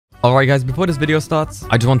Alright guys, before this video starts,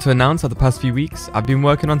 I just want to announce that the past few weeks, I've been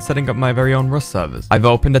working on setting up my very own Rust servers. I've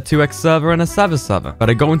opened a 2x server and a Savage server,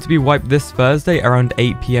 but are going to be wiped this Thursday around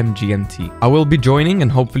 8 PM GMT. I will be joining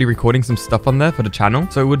and hopefully recording some stuff on there for the channel,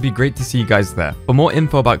 so it would be great to see you guys there. For more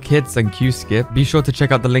info about kits and Q-Skip, be sure to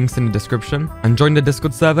check out the links in the description, and join the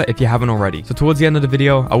Discord server if you haven't already. So towards the end of the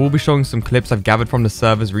video, I will be showing some clips I've gathered from the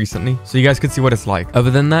servers recently, so you guys can see what it's like.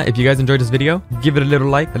 Other than that, if you guys enjoyed this video, give it a little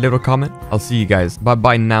like, a little comment. I'll see you guys.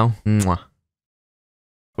 Bye-bye now. Mwah.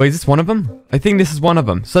 Wait, is this one of them? I think this is one of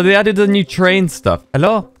them. So they added the new train stuff.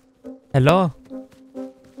 Hello? Hello?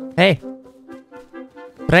 Hey.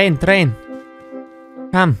 Train.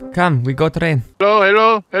 Come, we go train.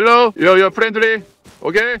 Hello. You're friendly.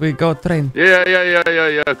 Okay? We go train.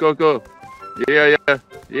 Yeah. Go.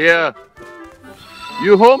 Yeah.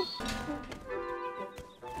 You home?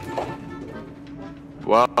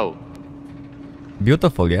 Wow.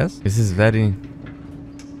 Beautiful, yes? This is very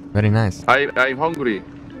nice. I'm hungry.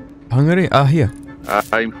 Hungry? Ah, here.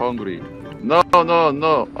 I'm hungry. No.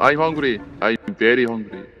 I'm hungry. I'm very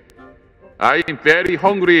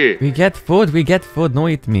hungry. We get food. No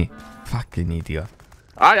eat me. Fucking idiot.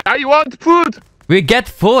 I want food. We get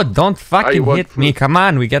food. Don't fucking hit food. me. Come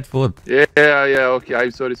on, we get food. Yeah. Okay.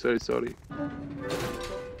 I'm sorry.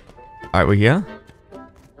 Alright, we're here.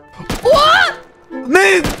 What?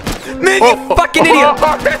 Man, you fucking idiot.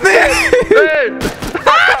 Hey.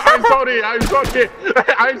 I'm sorry.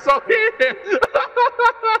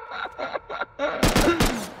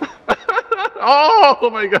 Oh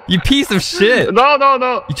my god. You piece of shit.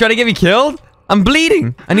 No. You trying to get me killed? I'm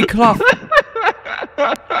bleeding. I need cloth.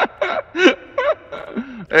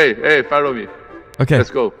 Hey, follow me. Okay.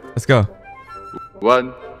 Let's go.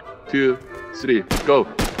 1, 2, 3, go.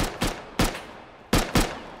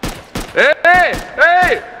 Hey!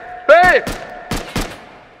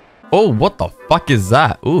 Oh, what the fuck is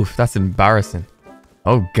that? Oof, that's embarrassing.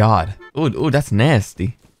 Oh god. Ooh, that's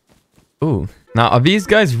nasty. Ooh. Now, are these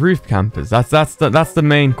guys roof campers? That's the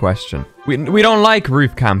main question. We don't like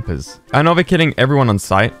roof campers. I know they're killing everyone on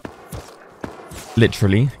site.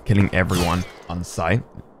 Literally killing everyone on site.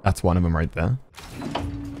 That's one of them right there.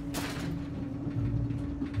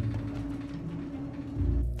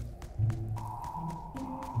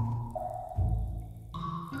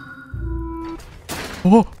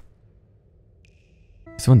 Oh!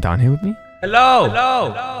 Is someone down here with me? Hello!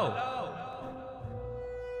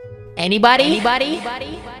 Anybody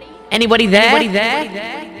there?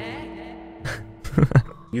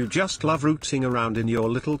 You just love rooting around in your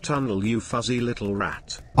little tunnel, you fuzzy little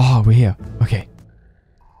rat. Oh, we're here. Okay.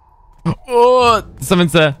 Oh!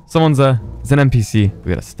 Someone's there. It's an NPC. We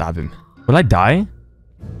gotta stab him. Will I die?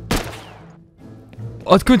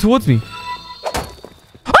 Oh, it's coming towards me.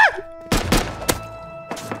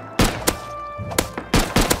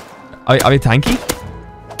 Are they tanky?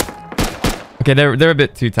 Okay, they're a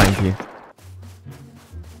bit too tanky.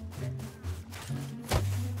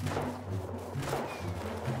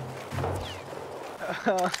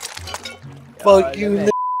 Fuck you,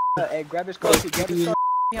 Hey, grab his car. Get me on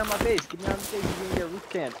my face. Get me on the face. You're gonna get roof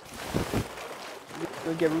camp. You're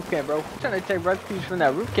gonna get roof camp, bro. I'm trying to take refuge from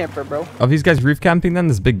that roof camper, bro. Are these guys roof camping then?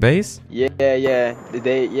 This big base? Yeah.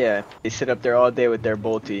 They sit up there all day with their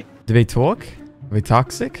bolty. Do they talk? Are they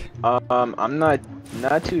toxic? I'm not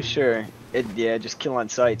too sure. Just kill on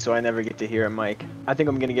sight, so I never get to hear a mic. I think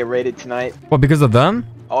I'm gonna get raided tonight. What, because of them?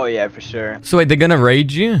 Oh yeah, for sure. So wait, they're gonna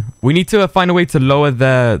raid you? We need to find a way to lower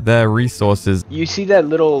their resources. You see that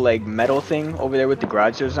little like metal thing over there with the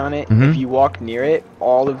garage doors on it? If you walk near it,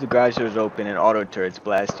 all of the garage doors open and auto turrets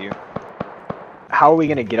blast you. How are we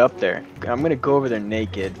gonna get up there? I'm gonna go over there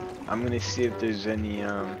naked. I'm gonna see if there's any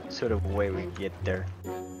sort of way we can get there.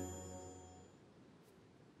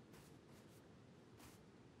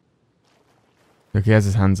 Okay, he has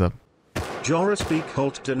his hands up. Joris B.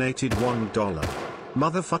 Colt donated $1.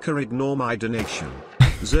 Motherfucker, ignore my donation.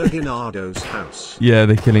 Zerging Enardo's house. Yeah,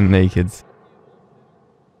 they're killing nakeds.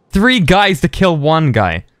 3 guys to kill 1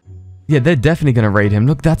 guy. Yeah, they're definitely gonna raid him.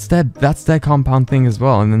 Look, that's their compound thing as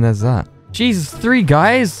well. And then there's that. Jesus, 3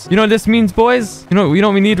 guys? You know what this means, boys? You know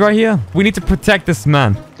what we need right here? We need to protect this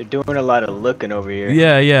man. They're doing a lot of looking over here.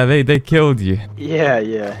 Yeah, they killed you.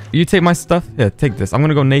 Yeah. You take my stuff? Yeah, take this. I'm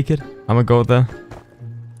gonna go naked. I'm gonna go there.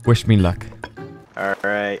 Wish me luck.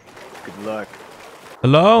 Alright. Good luck.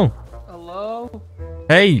 Hello?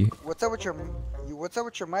 Hey. What's up with your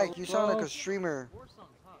mic? You sound like a streamer.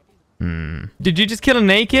 Did you just kill a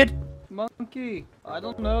naked? Monkey, I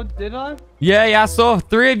don't know, did I? Yeah, I saw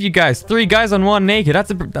 3 of you guys. 3 guys on 1 naked. That's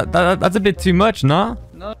a bit too much, nah?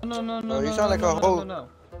 No. You sound like a hoe.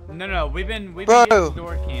 No, we've been Bro. getting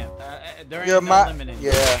door camp. There ain't You're no my. limiting.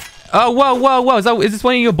 Yeah. Oh, whoa. Is this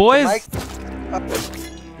one of your boys? Mike.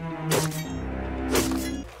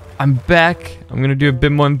 I'm back. I'm gonna do a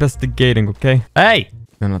bit more investigating, okay? Hey!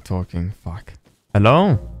 They're not talking. Fuck.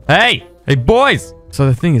 Hello? Hey! Hey, boys! So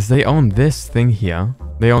the thing is, they own this thing here.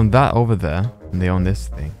 They own that over there. And they own this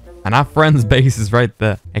thing. And our friend's base is right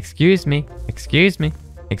there. Excuse me. Excuse me.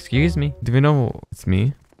 Excuse me. Do we know it's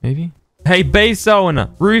me? Maybe? Hey, base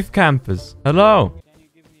owner. Roof campers. Hello?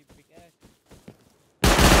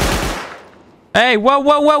 Hey,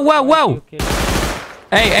 whoa.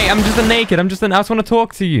 Hey, I'm just a naked. I just want to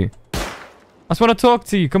talk to you. I just want to talk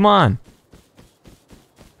to you. Come on.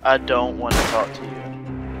 I don't want to talk to you.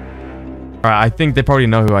 Alright, I think they probably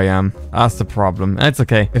know who I am. That's the problem. It's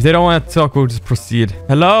okay. If they don't want to talk, we'll just proceed.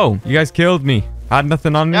 Hello? You guys killed me. I had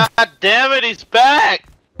nothing on me. God damn it, he's back!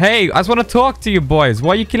 Hey, I just want to talk to you boys.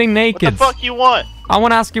 Why are you killing nakeds? What the fuck you want? I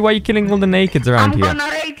want to ask you why you're killing all the nakeds around here. I'm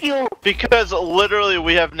gonna rape you. Because literally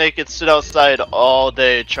we have naked sit outside all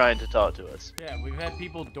day trying to talk to us. Yeah, we've had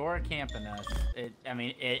people door camping us.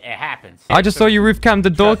 It happens. I just saw you roof camp the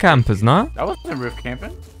door campers, no? That wasn't roof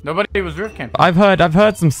camping. Nobody was roof camping. I've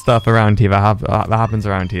heard some stuff around here that happens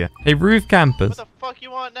around here. Hey, roof campers. What the fuck you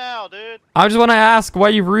want now, dude? I just want to ask why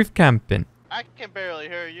you roof camping. I can barely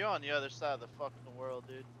hear you on the other side of the fucking world,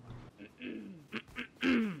 dude.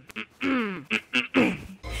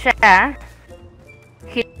 Sure.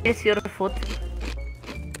 Here's your food.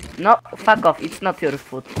 No, fuck off. It's not your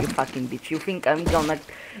food, you fucking bitch. You think I'm gonna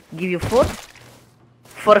give you food?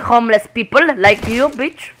 For homeless people like you,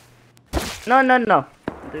 bitch? No.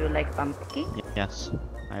 Do you like pumpkin? Yes,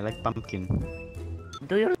 I like pumpkin.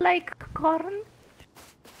 Do you like corn?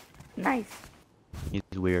 Nice. He's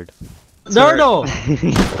weird. Enardo!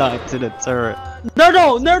 Talk to the turret.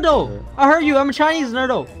 Enardo! I heard you. I'm a Chinese,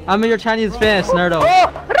 Enardo. I'm your Chinese fan, Enardo.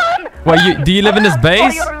 Oh, run! Wait, do you live in this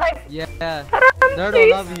base? For your life. Yeah. Run, Enardo,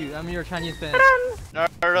 please. love you. I'm your Chinese fan.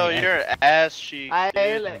 Nardo, you're an ass cheek.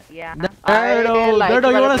 Yeah.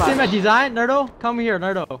 Enardo, you wanna see my design? Enardo, come here,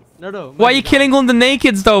 Enardo. Why are you killing all the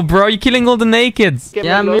nakeds though, bro? You're killing all the nakeds.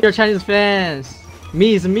 Yeah, I'm your Chinese fans.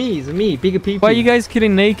 Me, big people. Why are you guys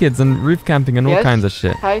killing nakeds and roof camping and all kinds of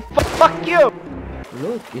shit? Hi. Fuck you!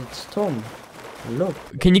 Look, it's Tom. Look.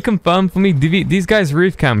 Can you confirm for me? These guys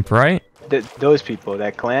roof camp, right? Those people,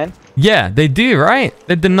 that clan? Yeah, they do, right?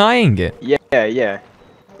 They're denying it. Yeah.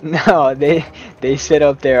 No, they sit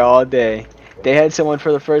up there all day. They had someone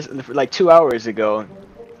for like 2 hours ago.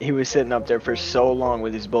 He was sitting up there for so long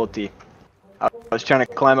with his bolty. I was trying to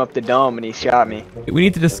climb up the dome and he shot me. We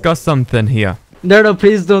need to discuss something here. Enardo,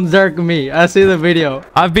 please don't zerg me. I see the video.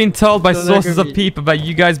 I've been told by Don't sources zerg of me. people about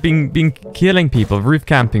you guys being killing people, roof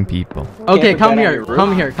camping people. Okay, put come that on here. your roof.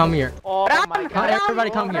 Come here. Oh my god. Everybody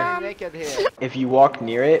come here. If you walk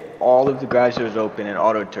near it, all of the garage doors open and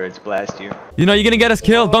auto turrets blast you. You know you're gonna get us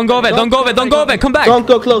killed. Don't go over it. Don't go over it. Don't go over it. Come back. Don't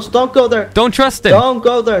go close. Don't go there. Don't trust him. Don't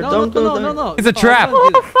go there. Don't go there. No. It's a trap.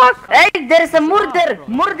 Oh fuck! Hey, there's a murder!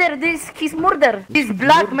 He's murder! This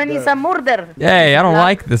black man is a murder! Hey, I don't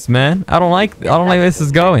like this, man. I don't like where this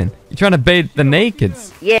is going. You're trying to bait the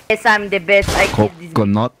nakeds. Yes, I'm the best. I killed this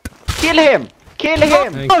Coconut. Kill him! Kill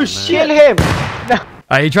him! Oh shit! Kill him!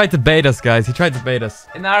 He tried to bait us, guys. He tried to bait us.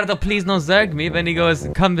 Enardo, please no zerg me. Then he goes,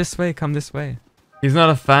 come this way, come this way. He's not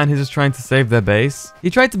a fan. He's just trying to save their base. He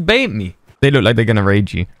tried to bait me. They look like they're gonna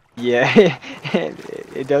raid you. Yeah,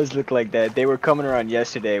 it does look like that. They were coming around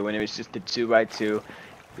yesterday when it was just a 2x2.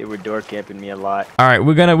 They were door camping me a lot. All right,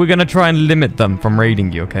 we're gonna try and limit them from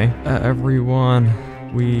raiding you, okay? Everyone,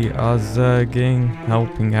 we are zerging,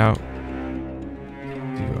 helping out.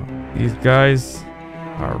 These guys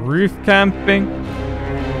are roof camping.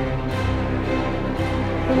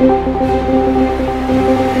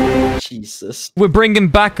 Jesus. We're bringing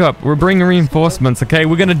backup. We're bringing reinforcements, okay?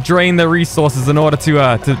 We're gonna drain their resources in order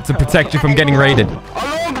to protect you from getting raided.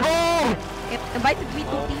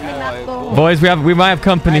 Boys, we might have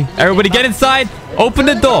company. Everybody get inside. Open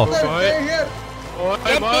the door.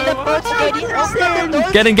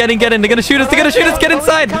 Get in. They're gonna shoot us. Get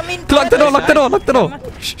inside. Lock the door.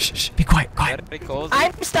 Shh. Be quiet.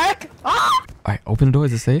 I'm stuck! All right, open the door.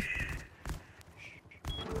 Is it safe?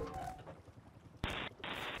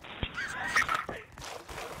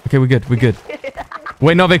 Okay, we're good.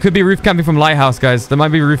 Wait, no, they could be roof camping from Lighthouse, guys. There might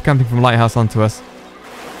be roof camping from Lighthouse onto us.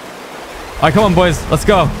 All right, come on, boys. Let's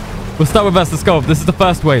go. We'll start with us. Let's go. This is the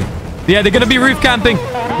first wave. Yeah, they're going to be roof camping.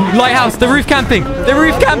 Lighthouse, they're roof camping. They're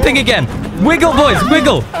roof camping again. Wiggle, boys,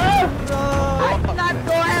 wiggle.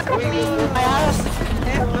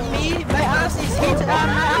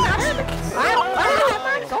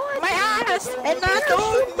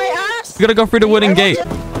 We got to go through the wooden gate.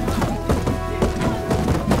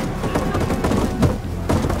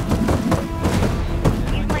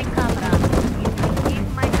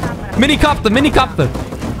 Minicopter, minicopter.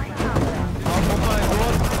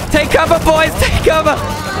 Take cover, boys. Take cover.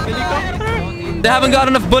 They haven't got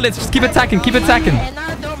enough bullets. Just keep attacking. Keep attacking.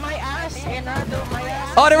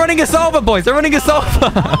 Oh, they're running us over, boys. They're running us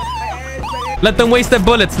over. Let them waste their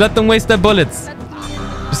bullets. Let them waste their bullets.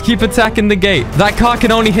 Just keep attacking the gate. That car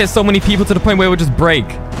can only hit so many people to the point where it will just break.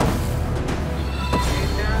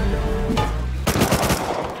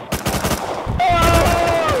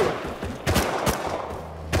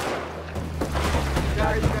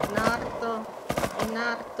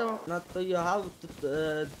 Enardo, you have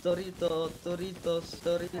Doritos.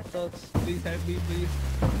 Please help me, please.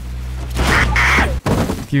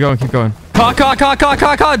 Keep going, keep going. Car. Dodge.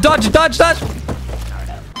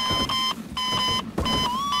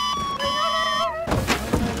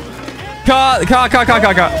 Car.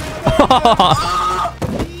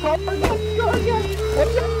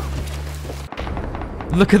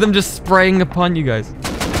 Look at them just spraying upon you guys.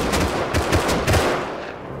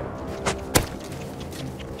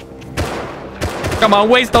 Come on,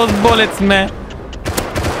 waste those bullets, man.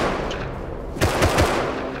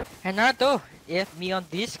 Enardo, add me on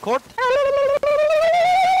Discord.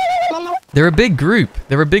 They're a big group.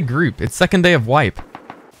 It's second day of wipe.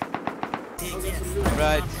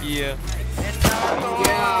 Right here.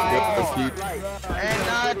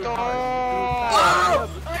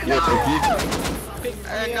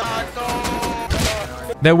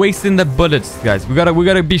 They're wasting their bullets, guys. We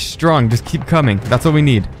gotta be strong. Just keep coming. That's all we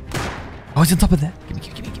need. Oh, he's on top of that. Give me.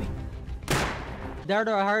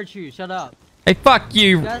 Enardo, I heard you. Shut up. Hey, fuck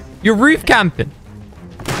you. You're roof camping.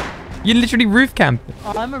 You're literally roof camping.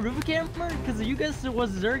 Oh, I'm a roof camper? Because you guys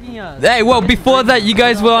was zerging us. Hey, well, before that, you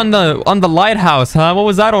guys were on the lighthouse, huh? What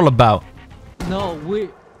was that all about? No,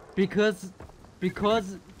 because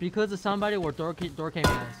somebody were door camping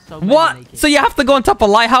us. So What? So you have to go on top of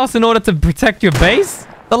a lighthouse in order to protect your base?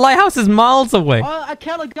 The lighthouse is miles away. Oh, I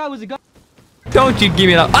killed a guy with a gun. Don't you give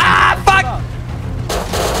me that. Ah, fuck!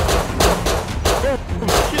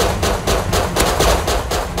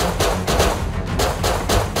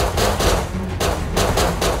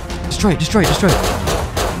 Destroy. How are you destroying?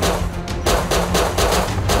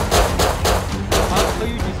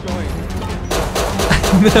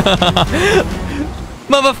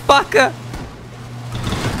 Motherfucker!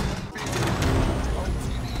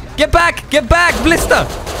 Get back, Blister!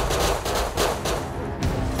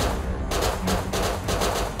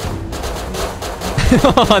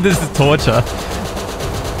 This is torture.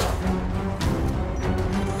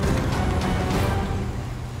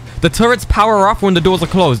 The turrets power off when the doors are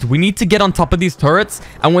closed. We need to get on top of these turrets,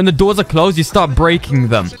 and when the doors are closed, you start breaking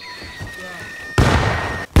them.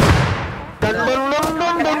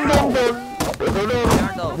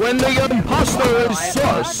 When the imposter is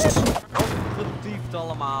sus.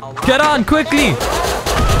 Get on, quickly!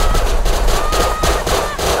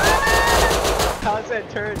 How's that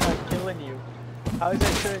turret not killing you?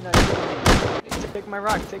 Take my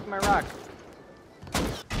rock.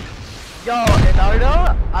 Yo,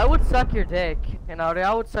 Enardo, I would suck your dick.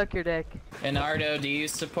 Enardo, do you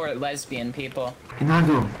support lesbian people?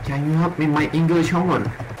 Enardo, can you help me my English homework?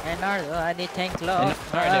 Enardo, I need tank love.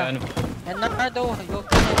 Enardo, you can be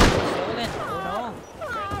stolen. Oh no.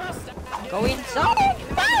 Go inside.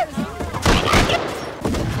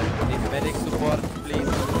 Medic support, please.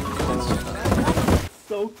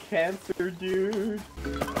 So cancer, dude.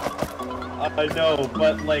 I know,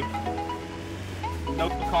 but like, no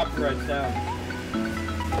copyright sound.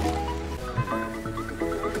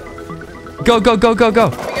 Go.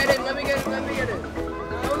 Let me get it.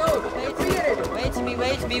 No,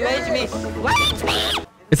 wait me.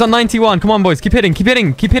 It's on 91. Come on, boys. Keep hitting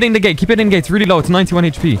the gate. It's really low. It's 91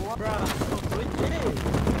 HP.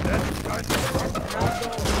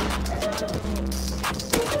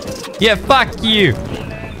 Yeah, fuck you.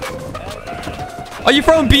 Are you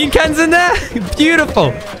throwing bean cans in there?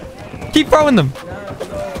 Beautiful. Keep throwing them.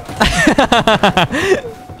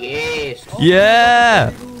 Yes. Yeah.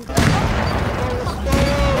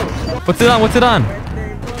 What's it on?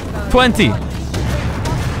 20.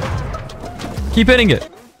 Keep hitting it.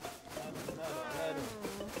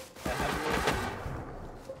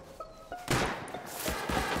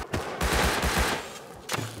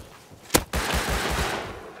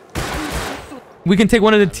 We can take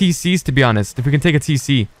one of the TCs, to be honest. If we can take a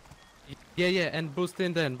TC. Yeah, and boost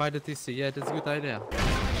in then by the TC. Yeah, that's a good idea.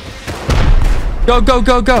 Go.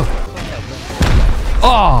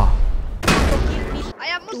 Oh! I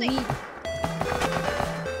have music.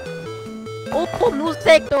 Oh,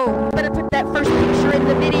 music though. You better put that first picture in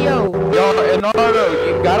the video. Yo, Enardo,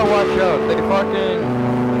 you gotta watch out. The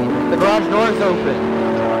garage door is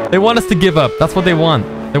open. They want us to give up. That's what they want.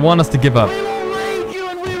 They want us to give up.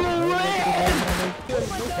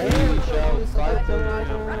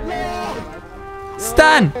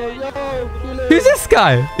 Stan! Who's this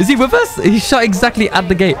guy? Is he with us? He shot exactly at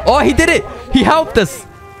the gate. Oh, he did it! He helped us!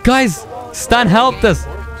 Guys, Stan helped us.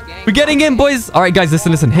 We're getting in, boys. All right, guys,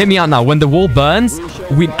 listen. Hear me out now. When the wall burns,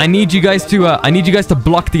 I need you guys to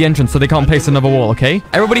block the entrance so they can't place another wall, okay?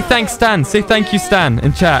 Everybody thank Stan. Say thank you, Stan,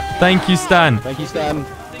 in chat. Thank you, Stan. Thank you, Stan.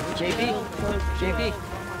 JP.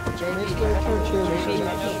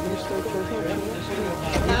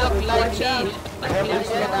 You look like me.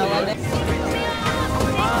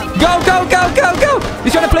 Go!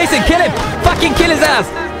 He's trying to place it. Kill him. Fucking kill his ass.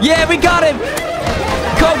 Yeah, we got him.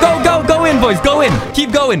 Go in, boys. Go in.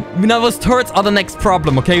 Keep going. Now, those turrets are the next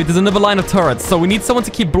problem, okay? There's another line of turrets. So we need someone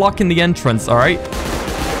to keep blocking the entrance, all right?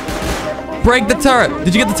 Break the turret.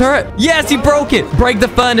 Did you get the turret? Yes, he broke it. Break the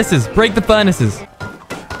furnaces. Break the furnaces.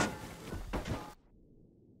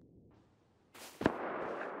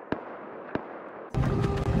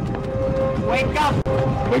 Wake up!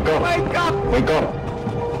 Wake up! Wake up! Wake up!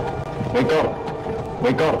 Wake up!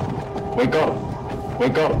 Wake up! Wake up!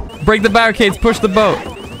 Wake up! Break the barricades. Push the boat.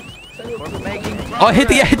 Oh, hit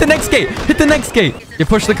the next gate. Hit the next gate. Yeah,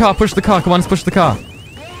 push the car. Push the car. Come on, let's push the car.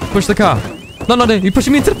 Push the car. No. You're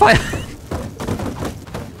pushing me into the fire.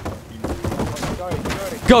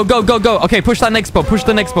 Go. Okay, push that next boat. Push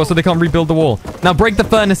the next boat so they can't rebuild the wall. Now break the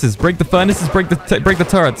furnaces. Break the furnaces. Break the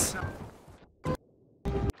turrets.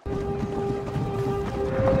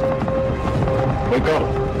 Wake up!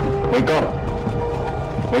 Wake up!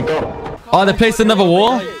 Wake up! Oh, they placed another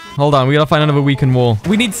wall? Hold on, we gotta find another weakened wall.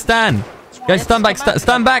 We need Stan. Guys, stand back.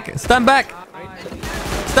 Stand back. Stand back.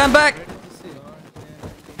 Stand back.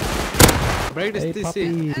 Break this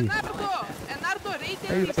TC.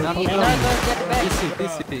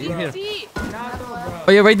 TC, in here.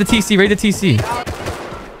 Oh yeah, raid the TC. Raid the TC.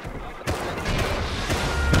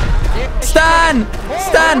 Stan!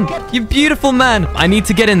 Stan! You beautiful man! I need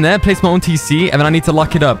to get in there, place my own TC, and then I need to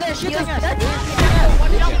lock it up. They're shooting.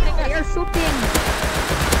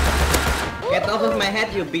 Get off of my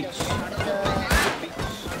head, you bitch.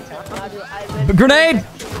 Grenade!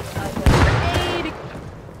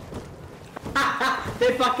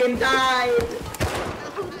 They fucking died!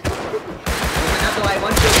 Enardo, I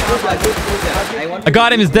want you to I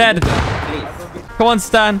got him, he's dead. Come on,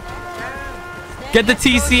 Stan. Get the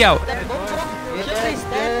TC out.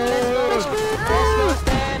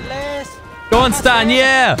 Go on, Stan,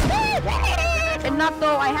 yeah!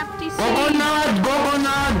 Enardo, I have TC.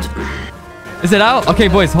 Coconut! Is it out? Okay,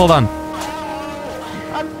 boys, hold on.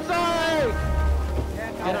 I'm sorry!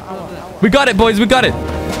 We got it, boys, we got it.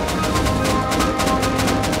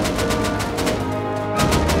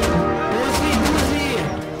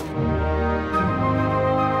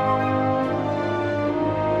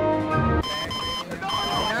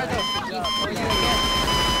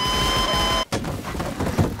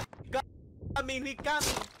 We coming!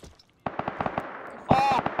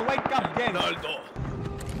 Oh, wake up, gang! Enardo!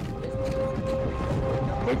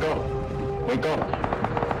 Wake up! Wake up!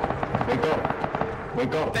 Wake up!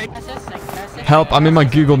 Wake up! Help, I'm in my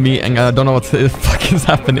Google meeting and I don't know what the fuck is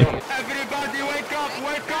happening. Everybody wake up!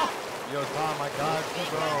 Wake up! Yo, Tom, my God,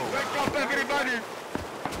 bro. Wake up, everybody!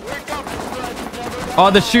 Wake up! Oh,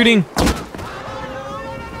 they're shooting.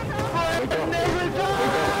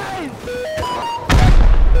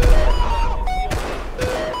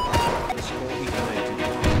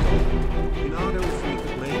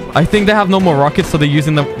 I think they have no more rockets, so they're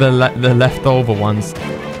using the leftover ones.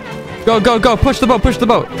 Go, go, go. Push the boat. Push the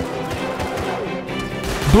boat.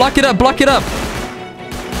 Block it up. Block it up.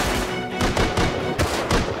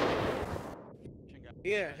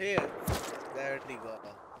 Here. There they go.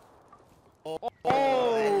 Oh,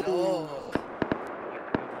 hello.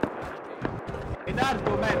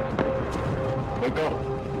 Enardo, man. Wake up!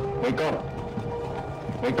 Wake up!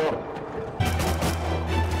 Wake up!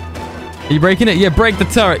 Are you breaking it? Yeah, break the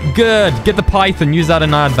turret. Good. Get the python. Use that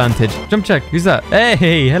in our advantage. Jump check. Who's that?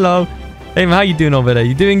 Hey, hello. Hey, man, how you doing over there?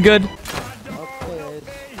 You doing good?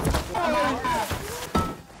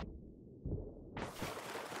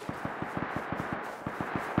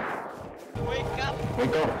 Wake up!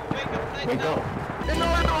 Wake up! Wake up!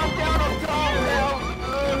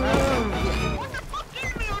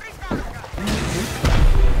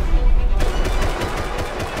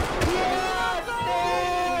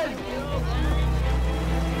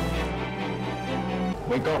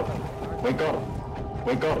 Wake up! Wake up!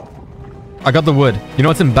 Wake up! I got the wood. You know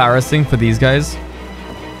what's embarrassing for these guys?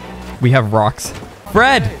 We have rocks.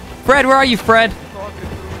 Fred! Fred, where are you, Fred?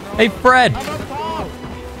 Hey, Fred! I'm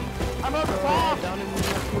up top! I'm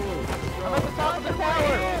at the top of the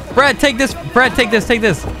tower! Brad, take this. Brad, take this. Take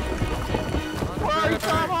this.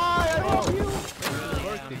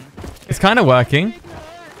 It's kind of working.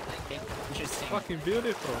 Fucking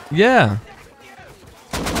beautiful. Yeah.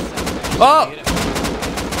 Oh!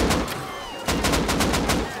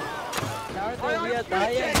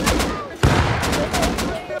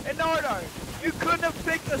 Enardo, you couldn't have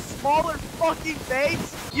picked a smaller fucking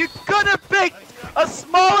base? You could have picked a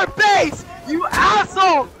smaller base! You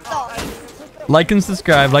asshole! Like and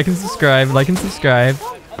subscribe, like and subscribe, like and subscribe.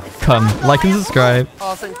 Come, like and subscribe.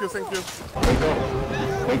 Oh, thank you, thank you.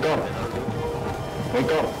 Wake up.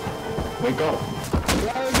 Wake up. Wake up.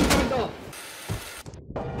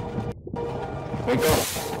 Wake up.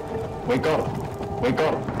 Wake up. Wake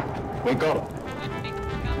up. Wake up.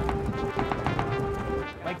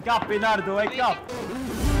 Wake up, Enardo, wake up!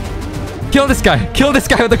 Kill this guy. Kill this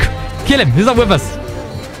guy with the... Kill him. He's not with us.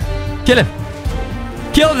 Kill him.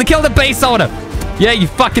 Kill the base owner. Yeah, you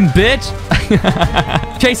fucking bitch.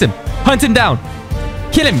 Chase him. Hunt him down.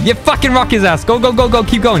 Kill him. You fucking rock his ass. Go, go, go, go.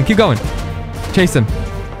 Keep going. Keep going. Chase him.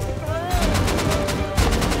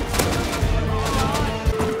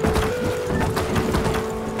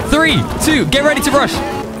 Three, two, get ready to rush.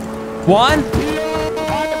 One.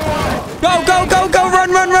 Go, go, go, go.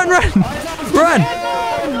 Run, run, run, run. Run.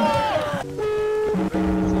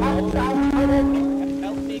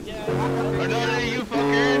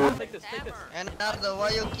 Enardo, why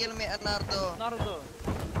you kill me, Enardo?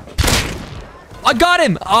 I got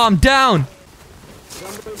him. Oh, I'm down.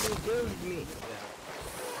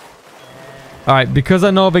 All right, because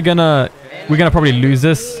I know we're gonna probably lose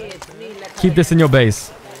this. Keep this in your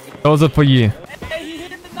base. Those are for you.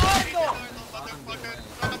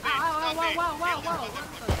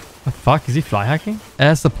 The fuck? Is he fly hacking?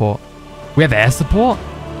 Air support. We have air support?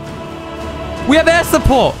 We have air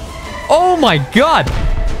support! Oh my god!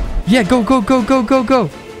 Yeah, go, go, go, go, go, go.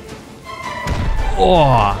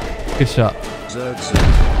 Oh, good shot. Zerging.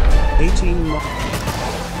 18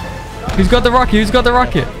 Who's got the rocket? Who's got the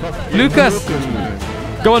rocket? Lucas!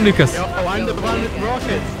 Go on, Lucas. Yo, I'm the one with the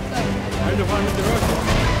rockets. I'm the one with the rockets.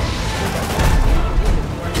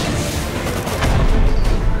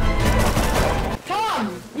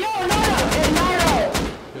 Tom! Yo, Enardo!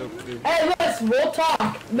 Hey, listen, we'll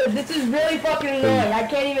talk. But this is really fucking annoying. I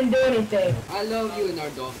can't even do anything. I love you,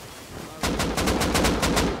 Enardo.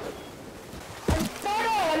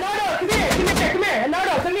 Enardo, come here.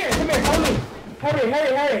 Enardo, come here. Follow me.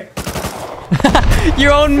 Hurry.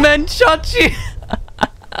 Your own men shot you.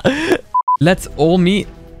 Let's all meet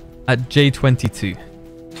at J22.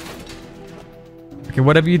 Okay,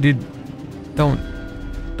 whatever you do, don't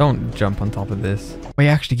jump on top of this. Wait,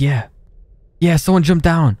 actually, yeah. Yeah, someone jumped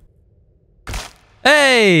down.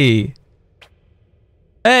 Hey!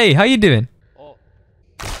 Hey, how you doing? Oh.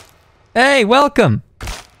 Hey, welcome.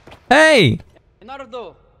 Hey!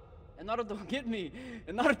 Enardo, get me.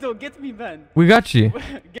 Enardo, get me, man. We got you.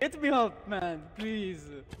 Get me up, man, please.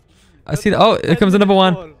 I see that. Oh, here comes another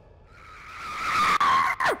one.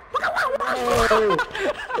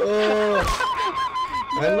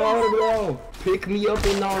 Enardo, pick me up,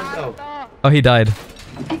 Enardo. Oh, he died.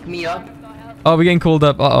 Pick me up. Oh, we're getting called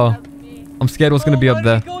up. Uh-oh. I'm scared what's going to be up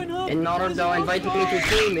there. Enardo, invite me to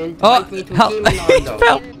team. Invite me to help. team,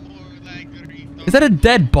 Enardo. Is that a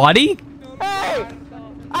dead body? Hey!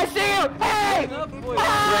 I see you! Hey!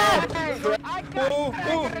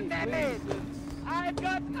 I've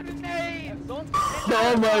got grenades!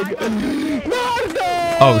 Oh my god! Enardo!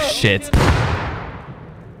 Oh, shit.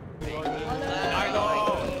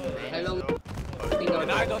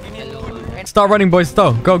 Start running, boys.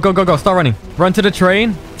 Go, go, go, go. Start running. Run to the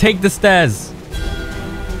train. Take the stairs.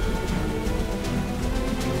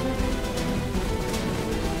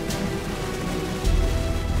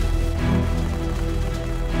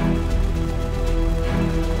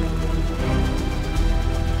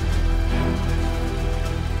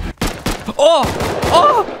 Oh!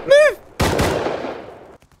 Oh! Move!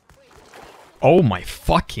 Oh my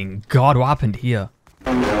fucking god, what happened here?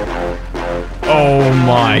 Oh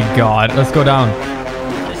my god, let's go down.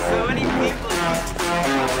 There's so many people.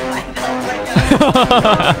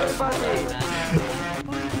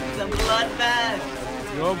 The bloodbath.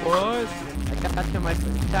 Yo, boys. I got you my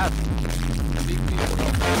tap.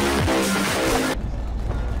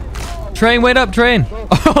 Train, wait up, train.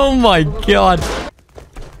 Oh my god.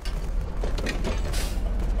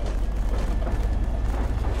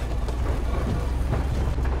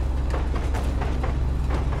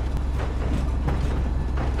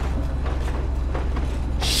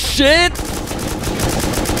 Shit!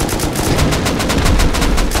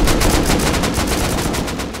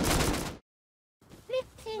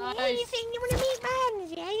 Listen, you wanna meet friends?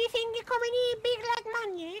 yeah? You think you're coming here big like man,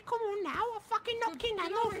 yeah? Come on now, I'll fucking knock you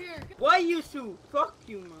down over here. Why you so? Fuck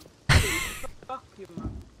you, man. Fuck you,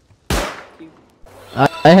 man. Fuck you.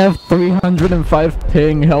 I have 305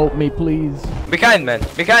 ping, help me please. Behind man,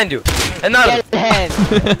 behind you. Enardo. Kill him.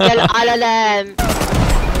 Kill all of them.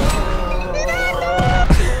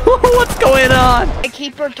 What's going on?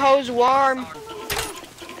 Keep her toes warm.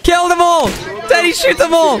 Kill them all! Daddy, shoot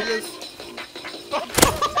them all!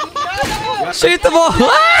 Shoot them all!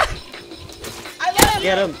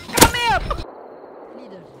 Get him. Come here.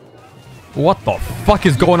 What the fuck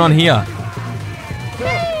is going on here?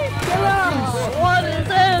 What is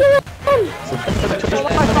this?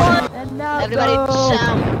 Everybody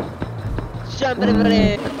jump. Jump,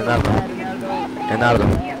 everybody.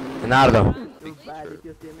 Enardo.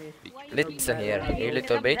 Listen here, you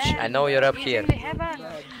little bitch. I know you're up here.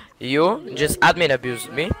 You just admin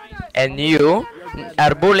abused me, and you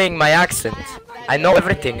are bullying my accent. I know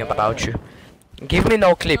everything about you. Give me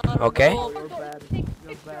no clip, okay?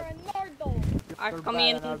 Come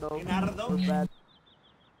in.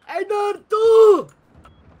 Enardo!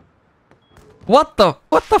 What the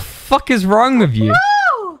fuck is wrong with you?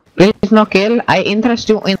 Please no kill. I interest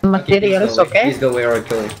you in materials, okay? Please go away or I'll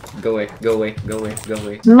kill you. Go away, go away, go away, go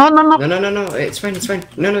away. No. No, it's fine, it's fine.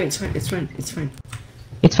 No, it's fine, it's fine, it's fine.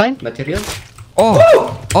 It's fine? Materials? Oh!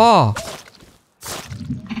 Oh!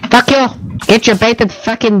 Fuck you! Get your baited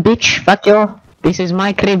fucking bitch! Fuck you! This is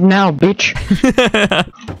my crib now, bitch!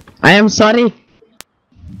 I am sorry!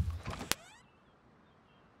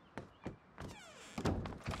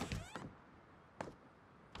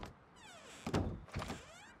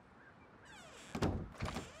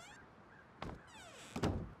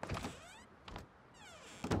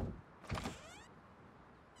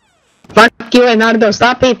 Fuck you, Enardo,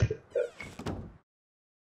 stop it!